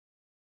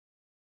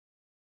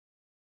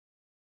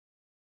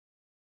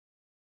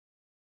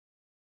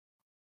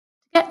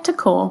Get to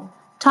Core,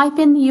 type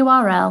in the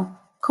URL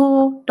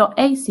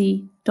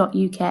core.ac.uk.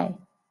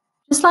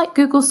 Just like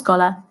Google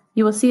Scholar,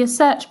 you will see a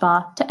search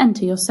bar to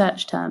enter your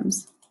search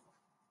terms.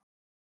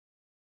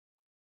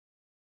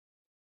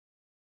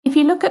 If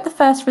you look at the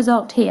first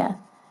result here,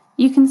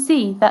 you can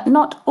see that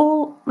not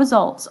all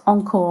results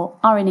on Core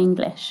are in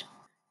English.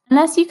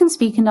 Unless you can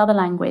speak another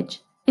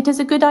language, it is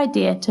a good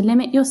idea to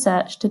limit your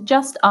search to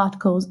just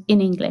articles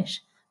in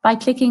English by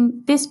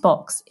clicking this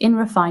box in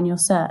Refine Your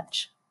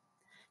Search.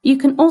 You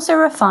can also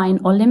refine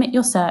or limit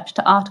your search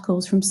to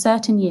articles from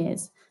certain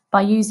years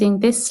by using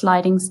this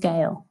sliding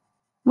scale.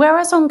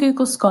 Whereas on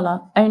Google Scholar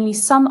only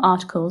some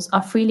articles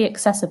are freely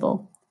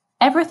accessible,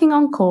 everything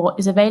on Core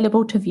is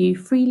available to view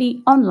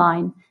freely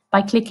online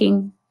by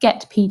clicking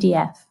Get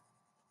PDF.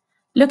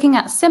 Looking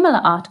at similar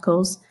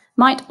articles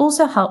might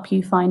also help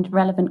you find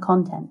relevant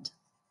content.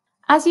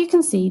 As you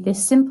can see,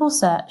 this simple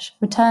search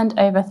returned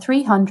over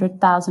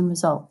 300,000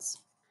 results.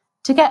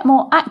 To get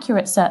more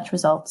accurate search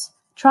results,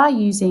 try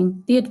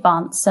using the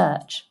Advanced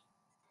Search.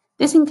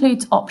 This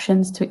includes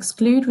options to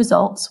exclude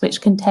results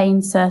which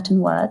contain certain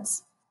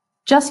words,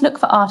 just look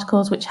for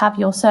articles which have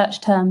your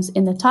search terms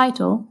in the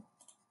title,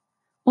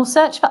 or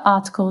search for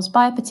articles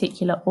by a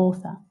particular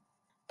author.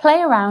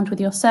 Play around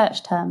with your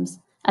search terms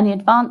and the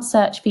Advanced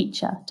Search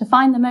feature to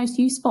find the most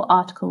useful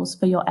articles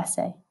for your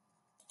essay.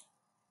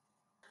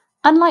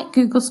 Unlike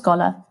Google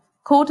Scholar,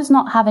 Core does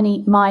not have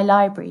any My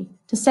Library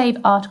to save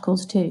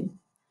articles to,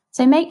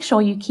 so make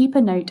sure you keep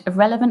a note of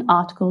relevant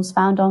articles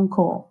found on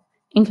Core,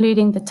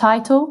 including the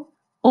title,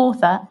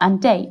 author,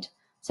 and date,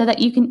 so that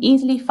you can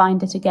easily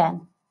find it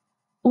again.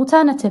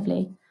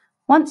 Alternatively,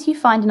 once you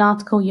find an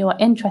article you are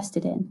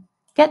interested in,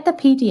 get the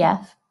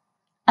PDF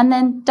and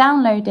then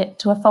download it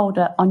to a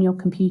folder on your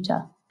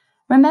computer.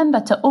 Remember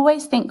to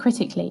always think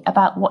critically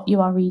about what you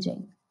are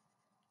reading.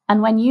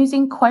 And when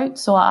using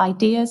quotes or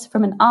ideas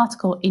from an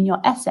article in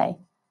your essay,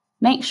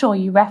 make sure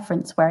you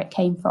reference where it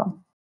came from.